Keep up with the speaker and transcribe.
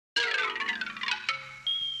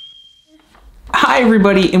Hi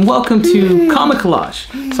everybody and welcome to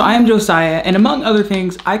Comicollage. So I am Josiah and among other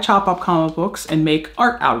things I chop up comic books and make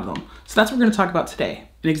art out of them. So that's what we're going to talk about today.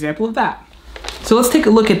 An example of that. So let's take a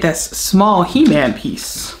look at this small He-Man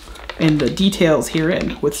piece and the details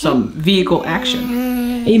herein with some vehicle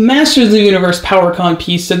action. A Masters of the Universe PowerCon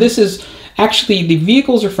piece. So this is actually, the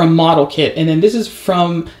vehicles are from Model Kit, and then this is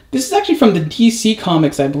actually from the DC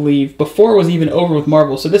Comics, I believe, before it was even over with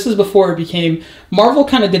Marvel. So this is before it became, Marvel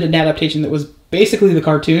kind of did an adaptation that was basically the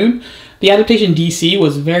cartoon. The adaptation DC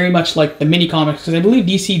was very much like the mini comics, because I believe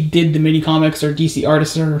DC did the mini comics, or DC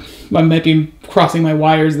artists, or I might be crossing my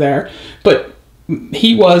wires there. But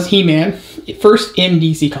he was He-Man, first in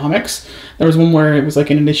DC Comics. There was one where it was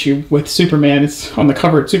like in an issue with Superman. It's on the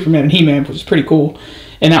cover, it's Superman and He-Man, which is pretty cool.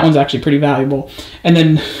 And that one's actually pretty valuable. And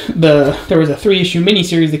then there was a 3-issue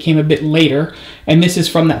miniseries that came a bit later, and this is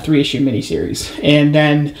from that 3-issue miniseries. And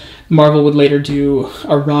then Marvel would later do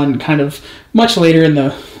a run kind of much later in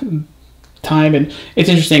the time, and it's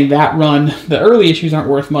interesting, that run, the early issues aren't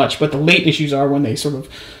worth much, but the late issues are when they sort of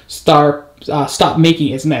stop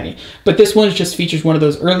making as many. But this one just features one of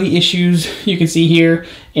those early issues you can see here,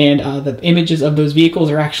 and the images of those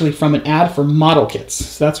vehicles are actually from an ad for Model Kits.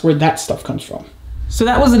 So that's where that stuff comes from. So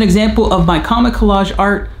that was an example of my comic collage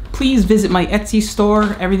art. Please visit my Etsy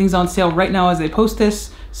store. Everything's on sale right now as I post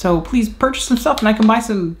this. So please purchase some stuff and I can buy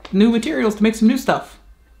some new materials to make some new stuff.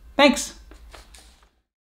 Thanks.